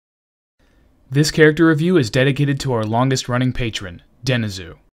This character review is dedicated to our longest running patron,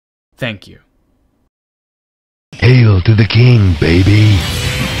 Denizu. Thank you. Hail to the king, baby!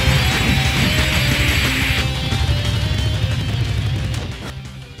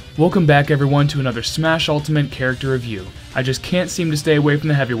 Welcome back everyone to another Smash Ultimate character review. I just can't seem to stay away from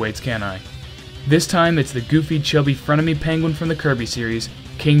the heavyweights, can I? This time it's the goofy, chubby, frenemy penguin from the Kirby series,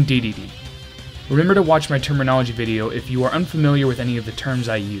 King Dedede. Remember to watch my terminology video if you are unfamiliar with any of the terms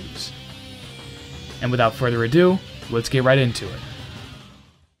I use. And without further ado, let's get right into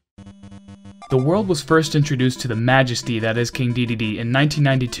it. The world was first introduced to the majesty that is King Dedede in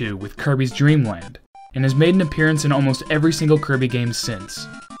 1992 with Kirby's Dreamland, and has made an appearance in almost every single Kirby game since.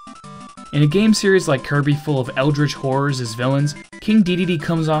 In a game series like Kirby full of eldritch horrors as villains, King Dedede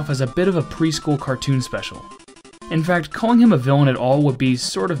comes off as a bit of a preschool cartoon special. In fact, calling him a villain at all would be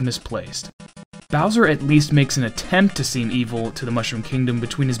sort of misplaced. Bowser at least makes an attempt to seem evil to the Mushroom Kingdom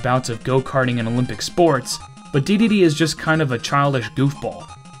between his bouts of go-karting and Olympic sports, but Dedede is just kind of a childish goofball,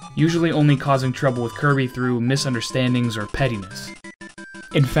 usually only causing trouble with Kirby through misunderstandings or pettiness.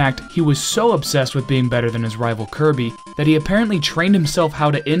 In fact, he was so obsessed with being better than his rival Kirby that he apparently trained himself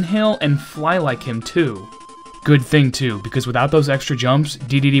how to inhale and fly like him too. Good thing too, because without those extra jumps,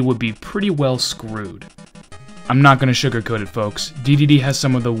 Dedede would be pretty well screwed. I'm not gonna sugarcoat it, folks. Dedede has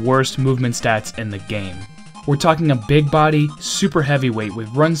some of the worst movement stats in the game. We're talking a big body, super heavyweight with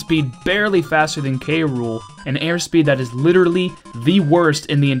run speed barely faster than K. Rool and airspeed that is literally the worst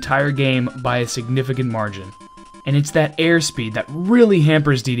in the entire game by a significant margin. And it's that airspeed that really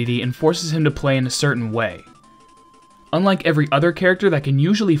hampers Dedede and forces him to play in a certain way. Unlike every other character that can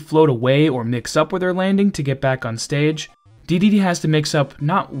usually float away or mix up where they're landing to get back on stage, Dedede has to mix up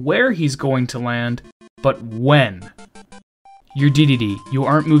not where he's going to land, but when. You're Dedede, you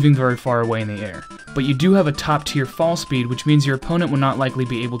aren't moving very far away in the air, but you do have a top tier fall speed, which means your opponent will not likely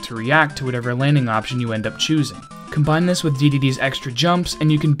be able to react to whatever landing option you end up choosing. Combine this with Dedede's extra jumps,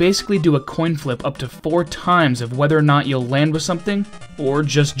 and you can basically do a coin flip up to 4 times of whether or not you'll land with something, or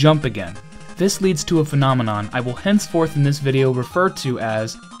just jump again. This leads to a phenomenon I will henceforth in this video refer to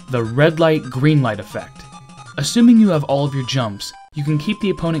as the red light, green light effect. Assuming you have all of your jumps, you can keep the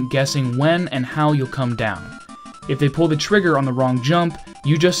opponent guessing when and how you'll come down. If they pull the trigger on the wrong jump,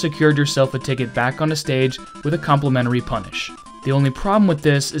 you just secured yourself a ticket back on a stage with a complimentary punish. The only problem with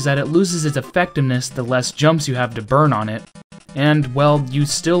this is that it loses its effectiveness the less jumps you have to burn on it, and, well, you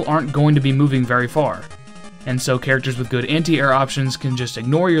still aren't going to be moving very far. And so characters with good anti-air options can just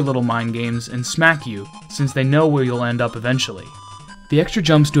ignore your little mind games and smack you, since they know where you'll end up eventually. The extra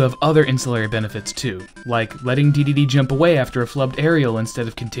jumps do have other ancillary benefits too, like letting Dedede jump away after a flubbed aerial instead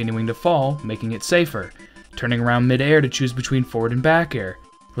of continuing to fall, making it safer, turning around mid-air to choose between forward and back air,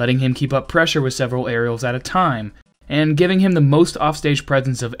 letting him keep up pressure with several aerials at a time, and giving him the most offstage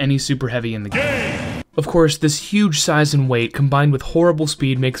presence of any super heavy in the game. Of course, this huge size and weight combined with horrible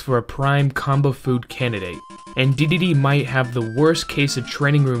speed makes for a prime combo food candidate, and Dedede might have the worst case of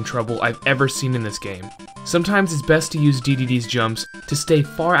training room trouble I've ever seen in this game. Sometimes it's best to use Dedede's jumps to stay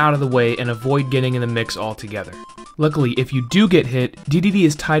far out of the way and avoid getting in the mix altogether. Luckily, if you do get hit, Dedede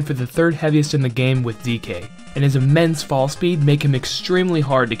is tied for the 3rd heaviest in the game with DK, and his immense fall speed make him extremely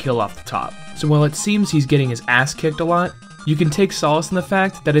hard to kill off the top. So while it seems he's getting his ass kicked a lot, you can take solace in the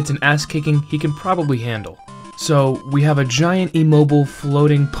fact that it's an ass kicking he can probably handle. So we have a giant immobile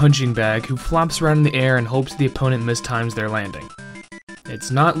floating punching bag who flops around in the air and hopes the opponent mistimes their landing. It's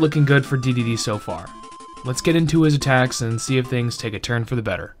not looking good for Dedede so far. Let's get into his attacks and see if things take a turn for the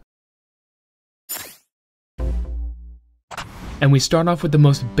better. And we start off with the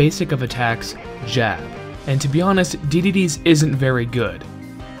most basic of attacks, jab. And to be honest, Dedede's isn't very good.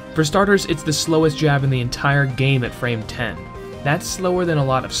 For starters, it's the slowest jab in the entire game at frame 10. That's slower than a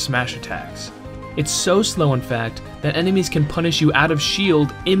lot of smash attacks. It's so slow in fact, that enemies can punish you out of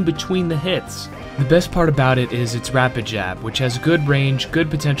shield in between the hits. The best part about it is its rapid jab, which has good range, good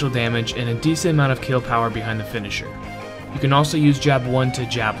potential damage, and a decent amount of kill power behind the finisher. You can also use jab 1 to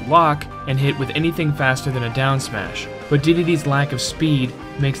jab lock, and hit with anything faster than a down smash, but Dedede's lack of speed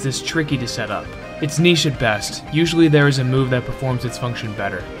makes this tricky to set up. It's niche at best, usually there is a move that performs its function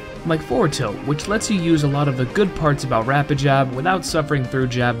better. Like forward tilt, which lets you use a lot of the good parts about rapid jab without suffering through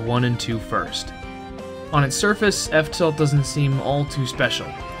jab 1 and 2 first. On its surface, F-tilt doesn't seem all too special.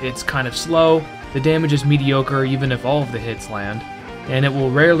 It's kind of slow, the damage is mediocre even if all of the hits land, and it will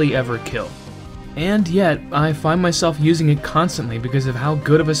rarely ever kill. And yet, I find myself using it constantly because of how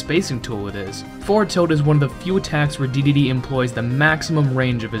good of a spacing tool it is. Forward tilt is one of the few attacks where Dedede employs the maximum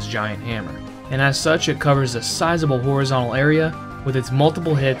range of his giant hammer, and as such it covers a sizable horizontal area with its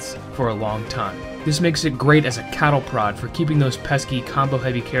multiple hits for a long time. This makes it great as a cattle prod for keeping those pesky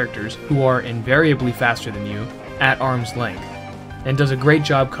combo-heavy characters, who are invariably faster than you, at arm's length, and does a great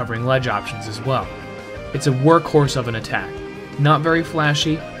job covering ledge options as well. It's a workhorse of an attack. Not very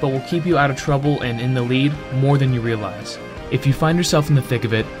flashy, but will keep you out of trouble and in the lead more than you realize. If you find yourself in the thick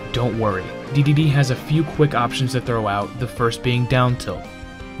of it, don't worry. Dedede has a few quick options to throw out, the first being down tilt.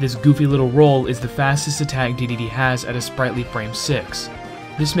 This goofy little roll is the fastest attack Dedede has at a sprightly frame 6.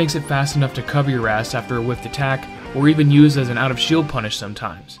 This makes it fast enough to cover your ass after a whiffed attack, or even used as an out-of-shield punish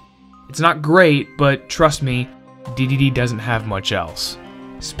sometimes. It's not great, but trust me, Dedede doesn't have much else.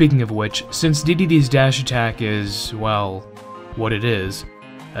 Speaking of which, since Dedede's dash attack is, well, what it is,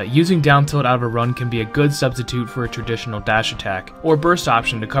 using down tilt out of a run can be a good substitute for a traditional dash attack, or burst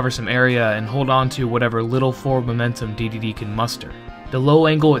option to cover some area and hold on to whatever little forward momentum Dedede can muster. The low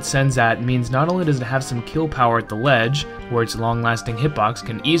angle it sends at means not only does it have some kill power at the ledge, where its long-lasting hitbox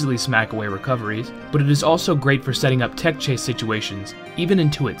can easily smack away recoveries, but it is also great for setting up tech chase situations, even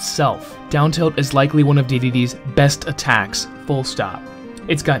into itself. Down tilt is likely one of Dedede's best attacks, full stop.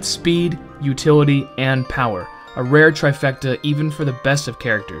 It's got speed, utility, and power, a rare trifecta even for the best of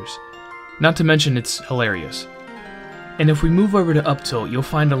characters. Not to mention it's hilarious. And if we move over to up tilt, you'll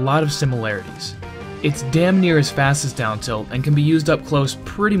find a lot of similarities. It's damn near as fast as down tilt and can be used up close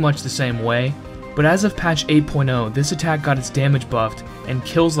pretty much the same way, but as of patch 8.0, this attack got its damage buffed and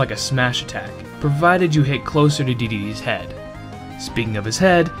kills like a smash attack, provided you hit closer to Dedede's head. Speaking of his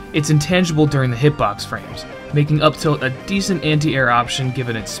head, it's intangible during the hitbox frames, making up tilt a decent anti-air option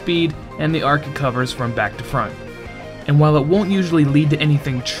given its speed and the arc it covers from back to front. And while it won't usually lead to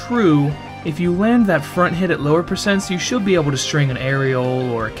anything true, if you land that front hit at lower percents, you should be able to string an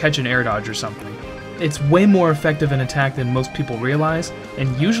aerial or catch an air dodge or something. It's way more effective an attack than most people realize,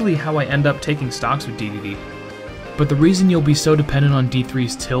 and usually how I end up taking stocks with Dedede. But the reason you'll be so dependent on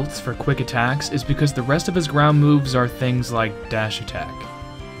D3's tilts for quick attacks is because the rest of his ground moves are things like dash attack.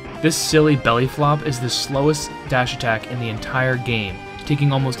 This silly belly flop is the slowest dash attack in the entire game,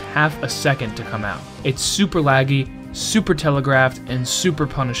 taking almost half a second to come out. It's super laggy, super telegraphed, and super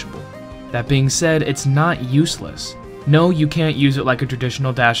punishable. That being said, it's not useless. No, you can't use it like a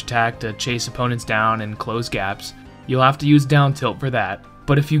traditional dash attack to chase opponents down and close gaps. You'll have to use down tilt for that.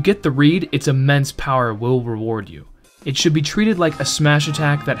 But if you get the read, its immense power will reward you. It should be treated like a smash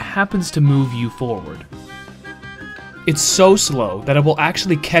attack that happens to move you forward. It's so slow that it will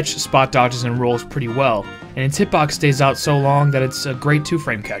actually catch spot dodges and rolls pretty well, and its hitbox stays out so long that it's a great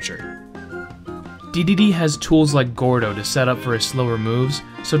 2-frame catcher. Dedede has tools like Gordo to set up for his slower moves,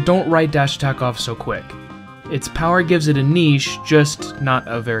 so don't write dash attack off so quick. Its power gives it a niche, just not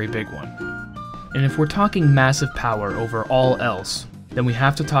a very big one. And if we're talking massive power over all else, then we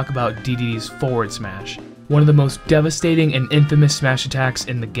have to talk about Dedede's forward smash, one of the most devastating and infamous smash attacks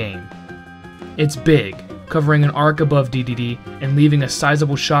in the game. It's big, covering an arc above Dedede and leaving a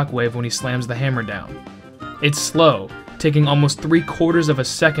sizable shockwave when he slams the hammer down. It's slow, taking almost 3/4 of a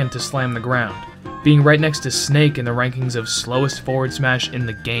second to slam the ground, being right next to Snake in the rankings of slowest forward smash in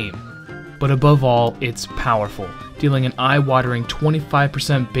the game. But above all, it's powerful, dealing an eye-watering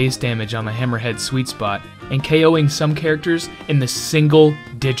 25% base damage on the hammerhead sweet spot and KOing some characters in the single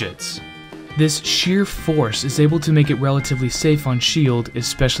digits. This sheer force is able to make it relatively safe on shield,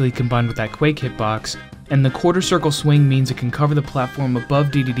 especially combined with that Quake hitbox, and the quarter circle swing means it can cover the platform above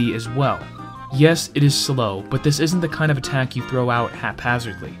Dedede as well. Yes, it is slow, but this isn't the kind of attack you throw out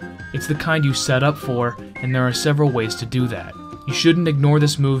haphazardly. It's the kind you set up for, and there are several ways to do that. You shouldn't ignore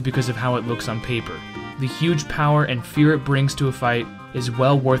this move because of how it looks on paper. The huge power and fear it brings to a fight is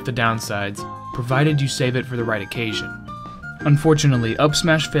well worth the downsides, provided you save it for the right occasion. Unfortunately, up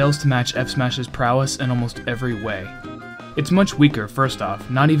smash fails to match F smash's prowess in almost every way. It's much weaker, first off,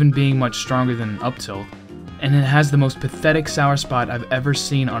 not even being much stronger than up tilt, and it has the most pathetic sour spot I've ever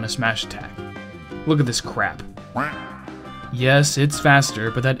seen on a smash attack. Look at this crap. Yes, it's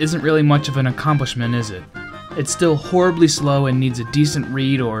faster, but that isn't really much of an accomplishment, is it? It's still horribly slow and needs a decent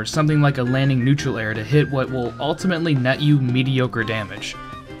read or something like a landing neutral air to hit what will ultimately net you mediocre damage.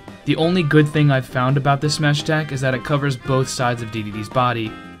 The only good thing I've found about this smash attack is that it covers both sides of Dedede's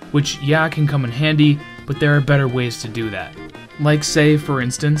body, which yeah can come in handy, but there are better ways to do that. Like say, for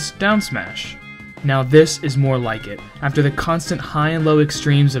instance, down smash. Now this is more like it. After the constant high and low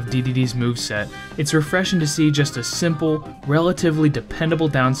extremes of Dedede's moveset, it's refreshing to see just a simple, relatively dependable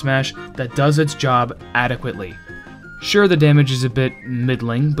down smash that does its job adequately. Sure, the damage is a bit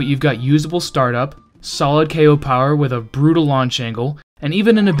middling, but you've got usable startup, solid KO power with a brutal launch angle, and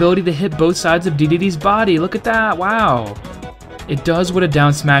even an ability to hit both sides of Dedede's body. Look at that, wow! It does what a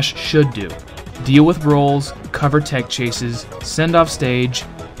down smash should do. deal with rolls, cover tech chases, send off stage,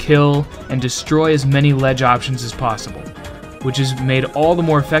 kill, and destroy as many ledge options as possible, which is made all the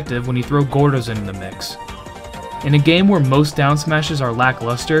more effective when you throw Gordos into the mix. In a game where most down smashes are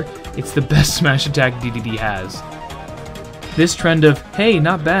lackluster, it's the best smash attack Dedede has. This trend of, hey,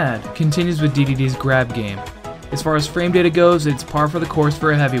 not bad, continues with Dedede's grab game. As far as frame data goes, it's par for the course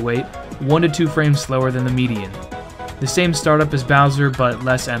for a heavyweight, 1 to 2 frames slower than the median. The same startup as Bowser, but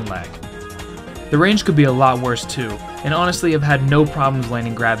less end lag. The range could be a lot worse too, and honestly I've had no problems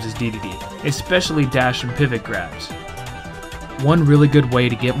landing grabs as Dedede, especially dash and pivot grabs. One really good way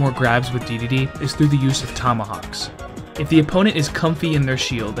to get more grabs with Dedede is through the use of tomahawks. If the opponent is comfy in their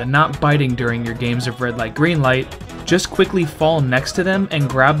shield and not biting during your games of red light green light, just quickly fall next to them and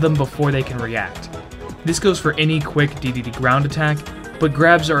grab them before they can react. This goes for any quick Dedede ground attack, but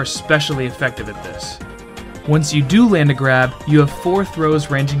grabs are especially effective at this. Once you do land a grab, you have 4 throws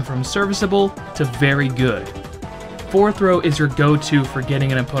ranging from serviceable to very good. 4 throw is your go-to for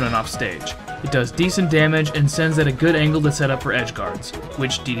getting an opponent off stage. It does decent damage and sends at a good angle to set up for edge guards,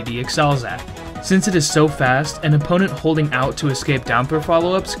 which Dedede excels at. Since it is so fast, an opponent holding out to escape down throw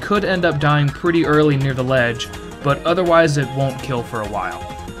follow-ups could end up dying pretty early near the ledge, but otherwise it won't kill for a while.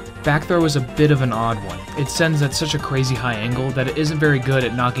 Back throw is a bit of an odd one. It sends at such a crazy high angle that it isn't very good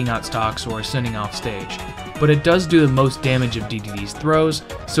at knocking out stocks or sending off stage, but it does do the most damage of Dedede's throws,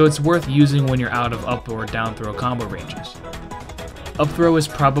 so it's worth using when you're out of up or down throw combo ranges. Up throw is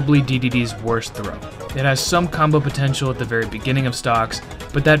probably Dedede's worst throw. It has some combo potential at the very beginning of stocks,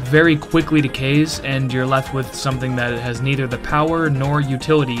 but that very quickly decays and you're left with something that has neither the power nor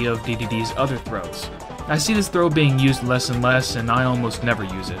utility of Dedede's other throws. I see this throw being used less and less, and I almost never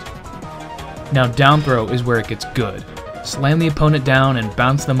use it. Now down throw is where it gets good. Slam the opponent down and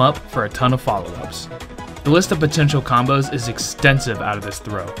bounce them up for a ton of follow-ups. The list of potential combos is extensive out of this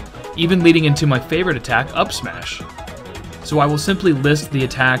throw, even leading into my favorite attack, up smash. So I will simply list the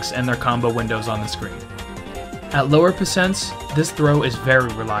attacks and their combo windows on the screen. At lower percents, this throw is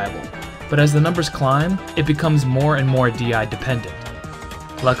very reliable, but as the numbers climb, it becomes more and more DI dependent.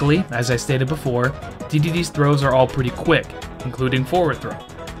 Luckily, as I stated before, Dedede's throws are all pretty quick, including forward throw.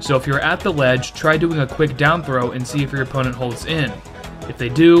 So if you're at the ledge, try doing a quick down throw and see if your opponent holds in. If they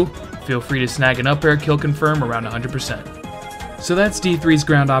do, feel free to snag an up air kill confirm around 100%. So that's D3's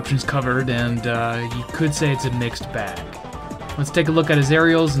ground options covered, and you could say it's a mixed bag. Let's take a look at his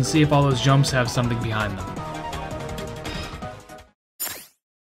aerials and see if all those jumps have something behind them.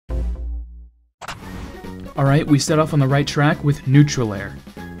 Alright, we set off on the right track with neutral air.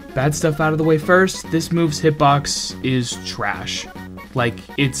 Bad stuff out of the way first, this move's hitbox is trash. Like,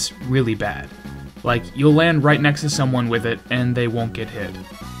 it's really bad. Like, you'll land right next to someone with it and they won't get hit.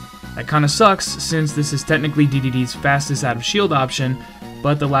 That kinda sucks since this is technically Dedede's fastest out of shield option,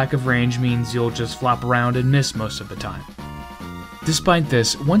 but the lack of range means you'll just flop around and miss most of the time. Despite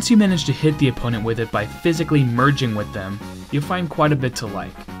this, once you manage to hit the opponent with it by physically merging with them, you'll find quite a bit to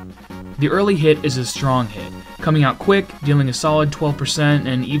like. The early hit is a strong hit, coming out quick, dealing a solid 12%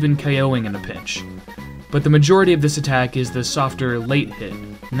 and even KOing in a pinch. But the majority of this attack is the softer late hit,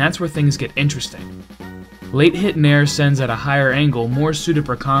 and that's where things get interesting. Late hit Nair sends at a higher angle more suited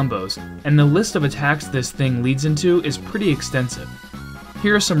for combos, and the list of attacks this thing leads into is pretty extensive.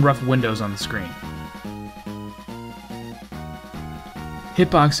 Here are some rough windows on the screen.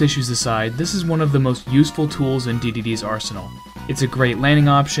 Hitbox issues aside, this is one of the most useful tools in Dedede's arsenal. It's a great landing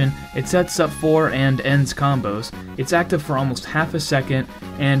option, it sets up for and ends combos, it's active for almost half a second,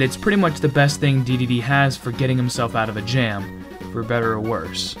 and it's pretty much the best thing Dedede has for getting himself out of a jam, for better or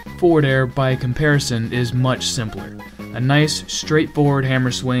worse. Forward air, by comparison, is much simpler. A nice, straightforward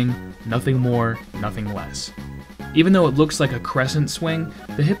hammer swing, nothing more, nothing less. Even though it looks like a crescent swing,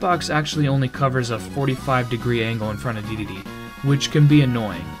 the hitbox actually only covers a 45-degree angle in front of Dedede, which can be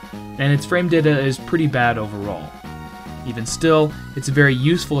annoying, and its frame data is pretty bad overall. Even still, it's a very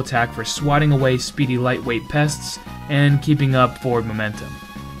useful attack for swatting away speedy lightweight pests and keeping up forward momentum.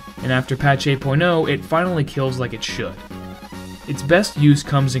 And after patch 8.0, it finally kills like it should. Its best use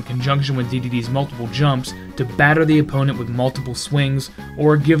comes in conjunction with Dedede's multiple jumps to batter the opponent with multiple swings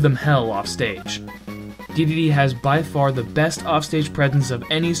or give them hell off stage. Dedede has by far the best offstage presence of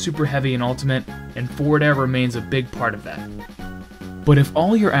any super heavy in Ultimate, and forward air remains a big part of that. But if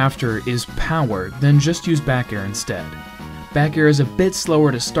all you're after is power, then just use back air instead. Back air is a bit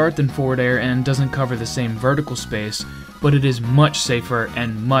slower to start than forward air and doesn't cover the same vertical space, but it is much safer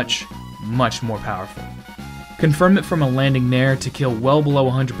and much more powerful. Confirm it from a landing nair to kill well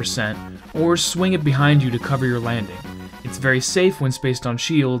below 100%, or swing it behind you to cover your landing. It's very safe when spaced on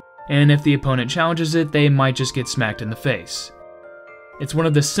shield, and if the opponent challenges it, they might just get smacked in the face. It's one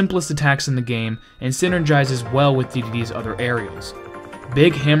of the simplest attacks in the game and synergizes well with Dedede's other aerials.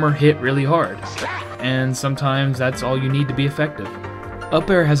 Big hammer hit really hard, and sometimes that's all you need to be effective. Up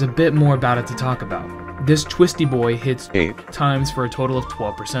air has a bit more about it to talk about. This twisty boy hits 8 times for a total of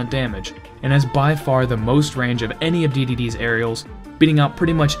 12% damage, and has by far the most range of any of Dedede's aerials, beating out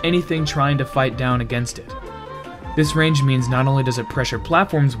pretty much anything trying to fight down against it. This range means not only does it pressure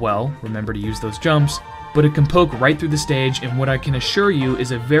platforms well, remember to use those jumps, but it can poke right through the stage in what I can assure you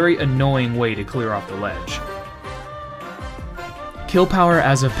is a very annoying way to clear off the ledge. Kill power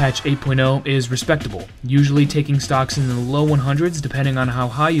as of patch 8.0 is respectable, usually taking stocks in the low 100s depending on how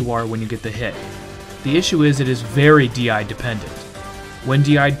high you are when you get the hit. The issue is it is very DI dependent. When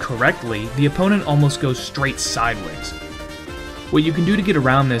DI'd correctly, the opponent almost goes straight sideways. What you can do to get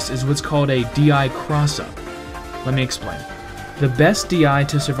around this is what's called a DI cross-up. Let me explain. The best DI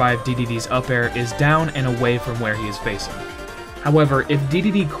to survive Dedede's up air is down and away from where he is facing. However, if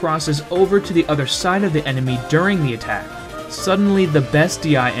Dedede crosses over to the other side of the enemy during the attack, suddenly the best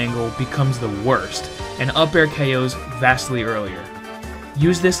DI angle becomes the worst, and up air KOs vastly earlier.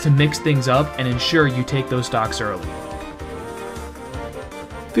 Use this to mix things up and ensure you take those stocks early.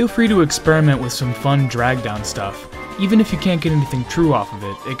 Feel free to experiment with some fun drag down stuff. Even if you can't get anything true off of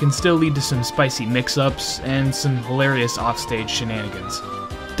it, it can still lead to some spicy mix-ups and some hilarious offstage shenanigans.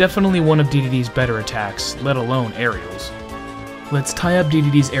 Definitely one of Dedede's better attacks, let alone aerials. Let's tie up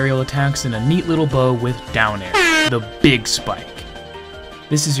Dedede's aerial attacks in a neat little bow with down air, the big spike.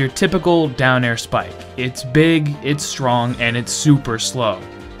 This is your typical down air spike. It's big, it's strong, and it's super slow.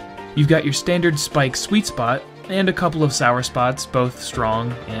 You've got your standard spike sweet spot, and a couple of sour spots, both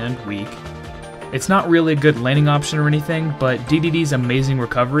strong and weak. It's not really a good landing option or anything, but Dedede's amazing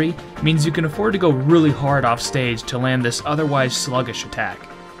recovery means you can afford to go really hard off stage to land this otherwise sluggish attack,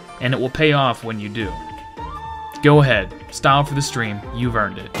 and it will pay off when you do. Go ahead, style for the stream, you've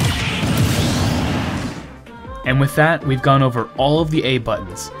earned it. And with that, we've gone over all of the A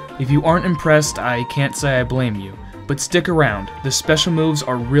buttons. If you aren't impressed, I can't say I blame you, but stick around, the special moves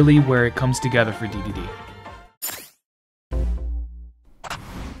are really where it comes together for Dedede.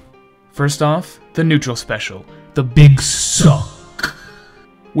 First off, the neutral special, the Big Suck.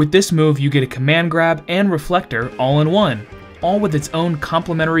 With this move, you get a command grab and reflector all in one, all with its own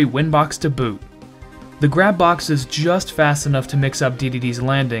complementary win box to boot. The grab box is just fast enough to mix up Dedede's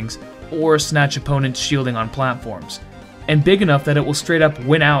landings or snatch opponents shielding on platforms, and big enough that it will straight up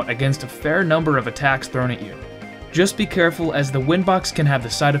win out against a fair number of attacks thrown at you. Just be careful, as the win box can have the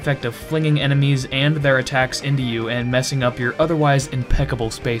side effect of flinging enemies and their attacks into you and messing up your otherwise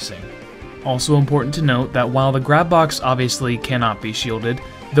impeccable spacing. Also important to note that while the grab box obviously cannot be shielded,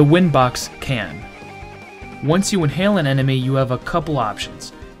 the win box can. Once you inhale an enemy, you have a couple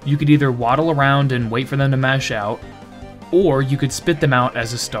options. You could either waddle around and wait for them to mash out, or you could spit them out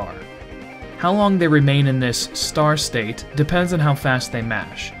as a star. How long they remain in this star state depends on how fast they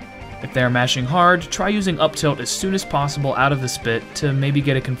mash. If they are mashing hard, try using up tilt as soon as possible out of the spit to maybe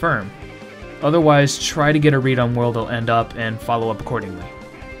get it confirmed. Otherwise, try to get a read on where they'll end up and follow up accordingly.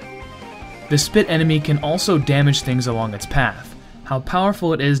 The spit enemy can also damage things along its path. How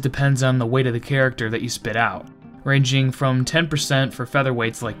powerful it is depends on the weight of the character that you spit out, ranging from 10% for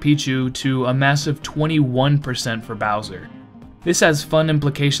featherweights like Pichu to a massive 21% for Bowser. This has fun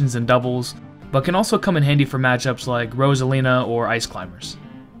implications in doubles, but can also come in handy for matchups like Rosalina or Ice Climbers.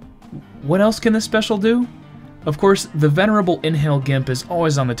 What else can this special do? Of course, the venerable Inhale Gimp is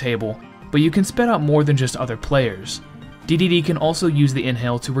always on the table, but you can spit out more than just other players. Dedede can also use the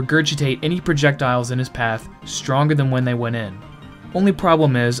Inhale to regurgitate any projectiles in his path stronger than when they went in. Only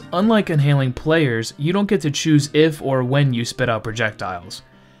problem is, unlike inhaling players, you don't get to choose if or when you spit out projectiles.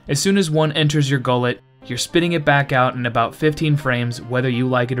 As soon as one enters your gullet, you're spitting it back out in about 15 frames whether you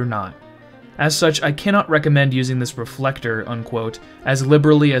like it or not. As such, I cannot recommend using this reflector, unquote, as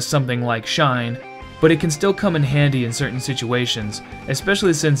liberally as something like Shine, but it can still come in handy in certain situations,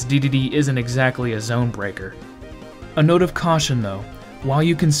 especially since Dedede isn't exactly a zone breaker. A note of caution though, while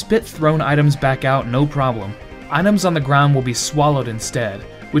you can spit thrown items back out no problem, items on the ground will be swallowed instead,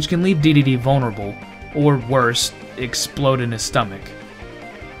 which can leave Dedede vulnerable, or worse, explode in his stomach.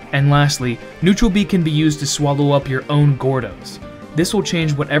 And lastly, Neutral B can be used to swallow up your own Gordos. This will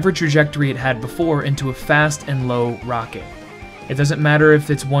change whatever trajectory it had before into a fast and low rocket. It doesn't matter if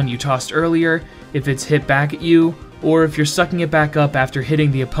it's one you tossed earlier, if it's hit back at you, or if you're sucking it back up after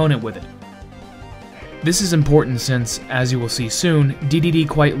hitting the opponent with it. This is important since, as you will see soon, Dedede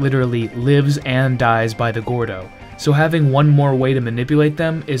quite literally lives and dies by the Gordo, so having one more way to manipulate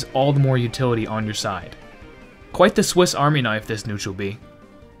them is all the more utility on your side. Quite the Swiss Army knife, this Neutral B.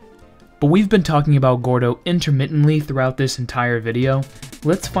 But we've been talking about Gordo intermittently throughout this entire video.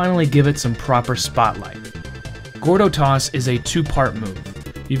 Let's finally give it some proper spotlight. Gordo Toss is a two-part move.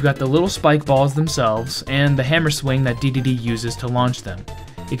 You've got the little spike balls themselves, and the hammer swing that Dedede uses to launch them.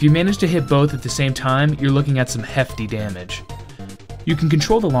 If you manage to hit both at the same time, you're looking at some hefty damage. You can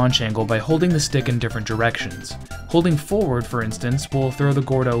control the launch angle by holding the stick in different directions. Holding forward, for instance, will throw the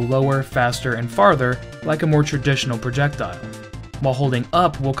Gordo lower, faster, and farther, like a more traditional projectile, while holding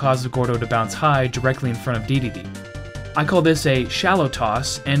up will cause the Gordo to bounce high directly in front of Dedede. I call this a shallow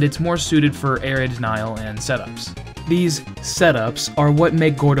toss, and it's more suited for area denial and setups. These setups are what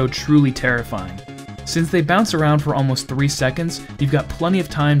make Gordo truly terrifying. Since they bounce around for almost 3 seconds, you've got plenty of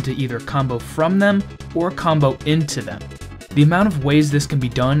time to either combo from them or combo into them. The amount of ways this can be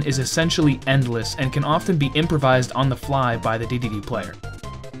done is essentially endless and can often be improvised on the fly by the Dedede player.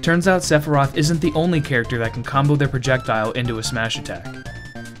 Turns out Sephiroth isn't the only character that can combo their projectile into a smash attack.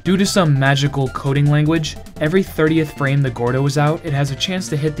 Due to some magical coding language, every 30th frame the Gordo is out, it has a chance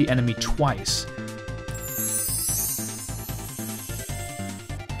to hit the enemy twice,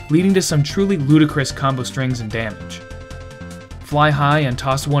 leading to some truly ludicrous combo strings and damage. Fly high and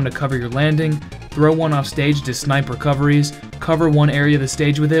toss one to cover your landing, throw one off stage to snipe recoveries, cover one area of the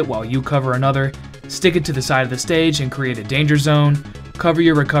stage with it while you cover another, stick it to the side of the stage and create a danger zone, cover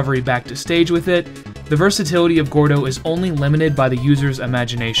your recovery back to stage with it. The versatility of Gordo is only limited by the user's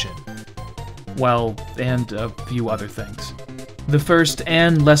imagination. Well, and a few other things. The first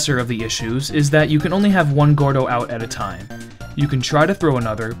and lesser of the issues is that you can only have one Gordo out at a time. You can try to throw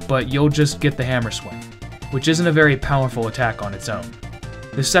another, but you'll just get the hammer swing, which isn't a very powerful attack on its own.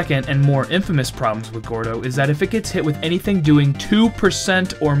 The second and more infamous problems with Gordo is that if it gets hit with anything doing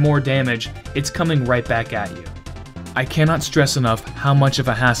 2% or more damage, it's coming right back at you. I cannot stress enough how much of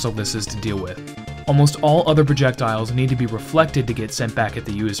a hassle this is to deal with. Almost all other projectiles need to be reflected to get sent back at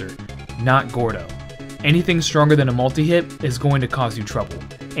the user, not Gordo. Anything stronger than a multi-hit is going to cause you trouble,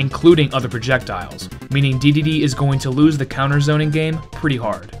 including other projectiles, meaning Dedede is going to lose the counter zoning game pretty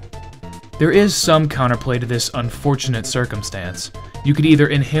hard. There is some counterplay to this unfortunate circumstance. You could either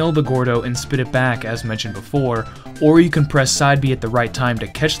inhale the Gordo and spit it back as mentioned before, or you can press side B at the right time to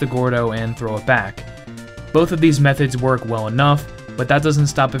catch the Gordo and throw it back. Both of these methods work well enough, but that doesn't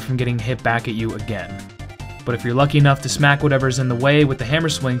stop it from getting hit back at you again. But if you're lucky enough to smack whatever's in the way with the hammer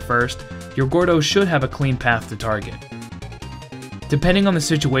swing first, your Gordo should have a clean path to target. Depending on the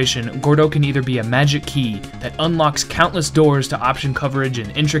situation, Gordo can either be a magic key that unlocks countless doors to option coverage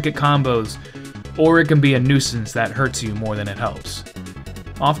and intricate combos, or it can be a nuisance that hurts you more than it helps,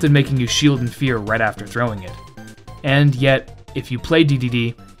 often making you shield in fear right after throwing it. And yet, if you play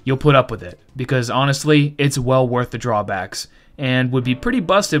Dedede, you'll put up with it, because honestly, it's well worth the drawbacks, and would be pretty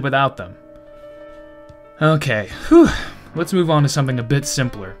busted without them. Okay, let's move on to something a bit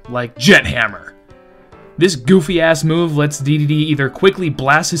simpler, like Jet Hammer. This goofy-ass move lets Dedede either quickly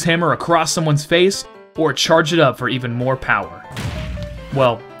blast his hammer across someone's face, or charge it up for even more power.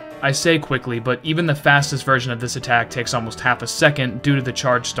 Well, I say quickly, but even the fastest version of this attack takes almost half a second due to the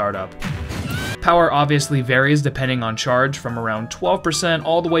charge startup. Power obviously varies depending on charge, from around 12%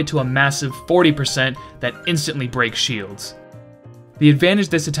 all the way to a massive 40% that instantly breaks shields. The advantage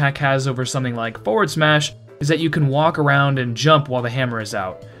this attack has over something like forward smash is that you can walk around and jump while the hammer is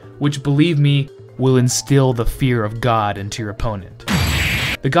out, which, believe me, will instill the fear of God into your opponent.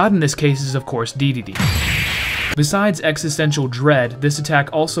 The god in this case is of course Dedede. Besides existential dread, this attack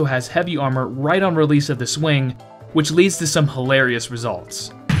also has heavy armor right on release of the swing, which leads to some hilarious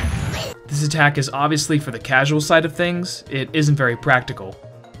results. This attack is obviously for the casual side of things. It isn't very practical,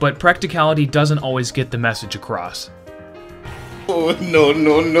 but practicality doesn't always get the message across. Oh, no.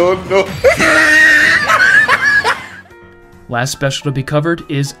 Last special to be covered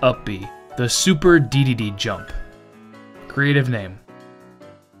is Up B, the Super Dedede Jump. Creative name.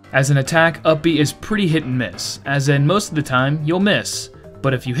 As an attack, Up B is pretty hit and miss, as in most of the time you'll miss,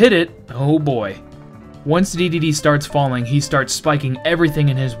 but if you hit it, oh boy. Once Dedede starts falling, he starts spiking everything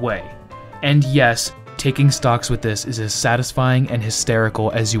in his way. And yes, taking stocks with this is as satisfying and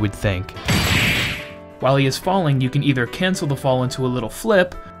hysterical as you would think. While he is falling, you can either cancel the fall into a little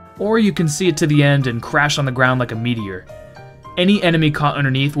flip, or you can see it to the end and crash on the ground like a meteor. Any enemy caught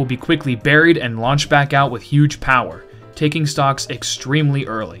underneath will be quickly buried and launched back out with huge power, taking stocks extremely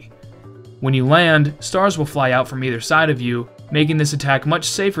early. When you land, stars will fly out from either side of you, making this attack much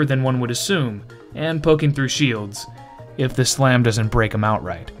safer than one would assume, and poking through shields, if the slam doesn't break them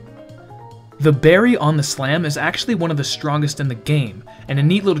outright. The berry on the slam is actually one of the strongest in the game, and a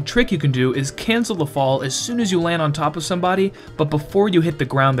neat little trick you can do is cancel the fall as soon as you land on top of somebody, but before you hit the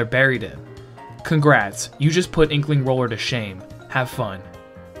ground they're buried in. Congrats, you just put Inkling Roller to shame. Have fun.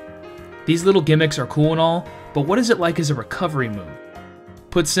 These little gimmicks are cool and all, but what is it like as a recovery move?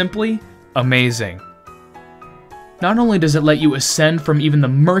 Put simply, amazing. Not only does it let you ascend from even the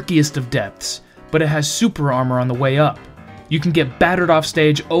murkiest of depths, but it has super armor on the way up. You can get battered off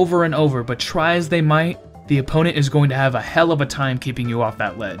stage over and over, but try as they might, the opponent is going to have a hell of a time keeping you off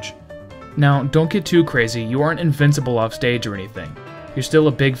that ledge. Now, don't get too crazy, you aren't invincible off stage or anything. You're still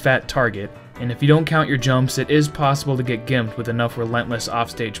a big fat target, and if you don't count your jumps, it is possible to get gimped with enough relentless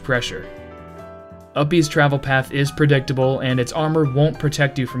offstage pressure. Up B's travel path is predictable, and its armor won't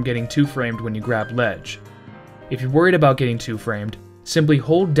protect you from getting two-framed when you grab ledge. If you're worried about getting two-framed, simply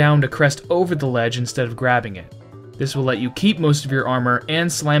hold down to crest over the ledge instead of grabbing it. This will let you keep most of your armor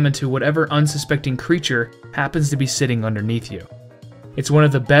and slam into whatever unsuspecting creature happens to be sitting underneath you. It's one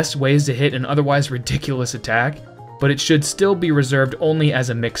of the best ways to hit an otherwise ridiculous attack, but it should still be reserved only as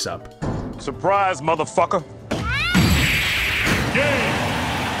a mix-up. Surprise, motherfucker!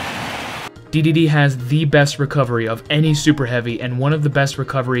 Dedede has the best recovery of any super heavy and one of the best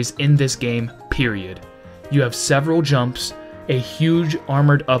recoveries in this game, period. You have several jumps, a huge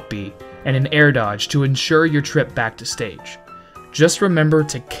armored up B, and an air dodge to ensure your trip back to stage. Just remember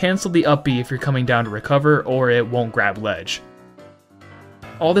to cancel the up B if you're coming down to recover or it won't grab ledge.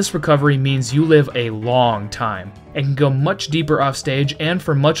 All this recovery means you live a long time, and can go much deeper off stage and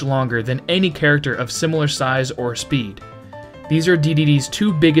for much longer than any character of similar size or speed. These are Dedede's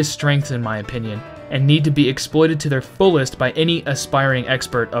two biggest strengths in my opinion, and need to be exploited to their fullest by any aspiring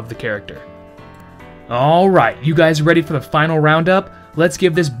expert of the character. Alright, you guys ready for the final roundup? Let's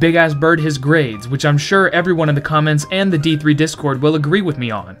give this big ass bird his grades, which I'm sure everyone in the comments and the D3 Discord will agree with me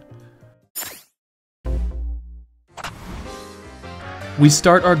on. We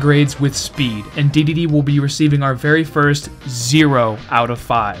start our grades with speed, and Dedede will be receiving our very first 0 out of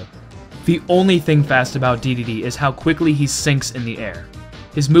 5. The only thing fast about Dedede is how quickly he sinks in the air.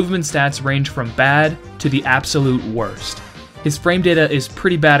 His movement stats range from bad to the absolute worst. His frame data is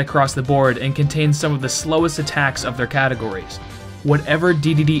pretty bad across the board and contains some of the slowest attacks of their categories. Whatever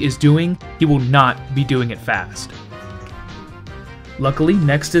Dedede is doing, he will not be doing it fast. Luckily,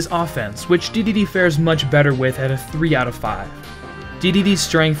 next is offense, which Dedede fares much better with at a 3 out of 5. Dedede's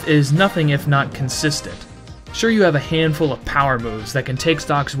strength is nothing if not consistent. Sure, you have a handful of power moves that can take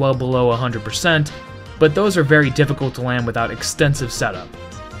stocks well below 100%, but those are very difficult to land without extensive setup.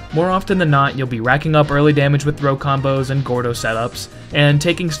 More often than not, you'll be racking up early damage with throw combos and Gordo setups, and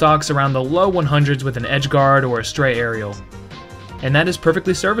taking stocks around the low 100s with an edge guard or a stray aerial. And that is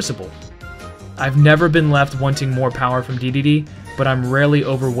perfectly serviceable. I've never been left wanting more power from Dedede, but I'm rarely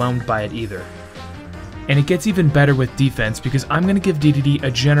overwhelmed by it either. And it gets even better with defense because I'm going to give Dedede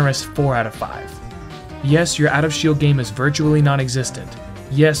a generous 4 out of 5. Yes, your out of shield game is virtually non-existent.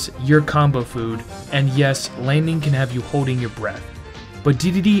 Yes, you're combo food, and yes, landing can have you holding your breath. But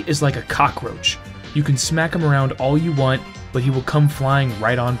Dedede is like a cockroach. You can smack him around all you want, but he will come flying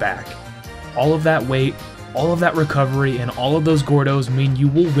right on back. All of that weight, all of that recovery, and all of those Gordos mean you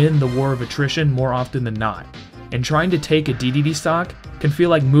will win the war of attrition more often than not. And trying to take a Dedede stock can feel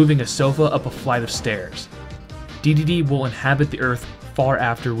like moving a sofa up a flight of stairs. Dedede will inhabit the earth far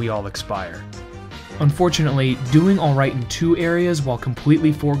after we all expire. Unfortunately, doing alright in 2 areas while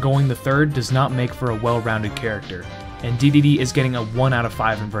completely foregoing the third does not make for a well-rounded character, and Dedede is getting a 1 out of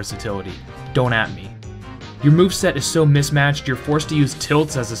 5 in versatility. Don't at me. Your moveset is so mismatched you're forced to use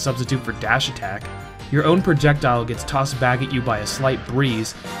tilts as a substitute for dash attack, your own projectile gets tossed back at you by a slight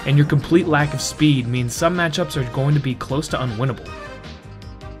breeze, and your complete lack of speed means some matchups are going to be close to unwinnable.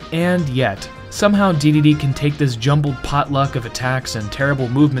 And yet, somehow Dedede can take this jumbled potluck of attacks and terrible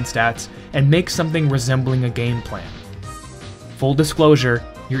movement stats and make something resembling a game plan. Full disclosure,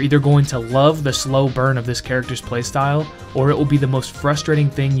 you're either going to love the slow burn of this character's playstyle, or it will be the most frustrating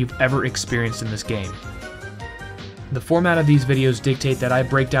thing you've ever experienced in this game. The format of these videos dictate that I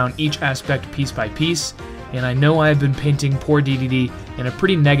break down each aspect piece by piece, and I know I have been painting poor Dedede in a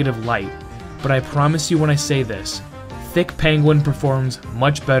pretty negative light, but I promise you when I say this, Thick Penguin performs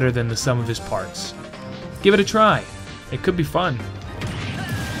much better than the sum of his parts. Give it a try, it could be fun.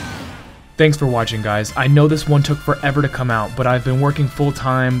 Thanks for watching, guys. I know this one took forever to come out, but I've been working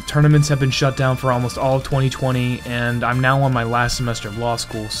full-time, tournaments have been shut down for almost all of 2020, and I'm now on my last semester of law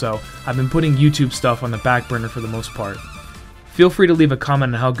school, so I've been putting YouTube stuff on the back burner for the most part. Feel free to leave a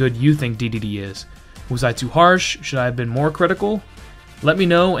comment on how good you think Dedede is. Was I too harsh? Should I have been more critical? Let me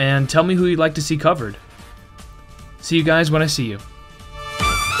know, and tell me who you'd like to see covered. See you guys when I see you.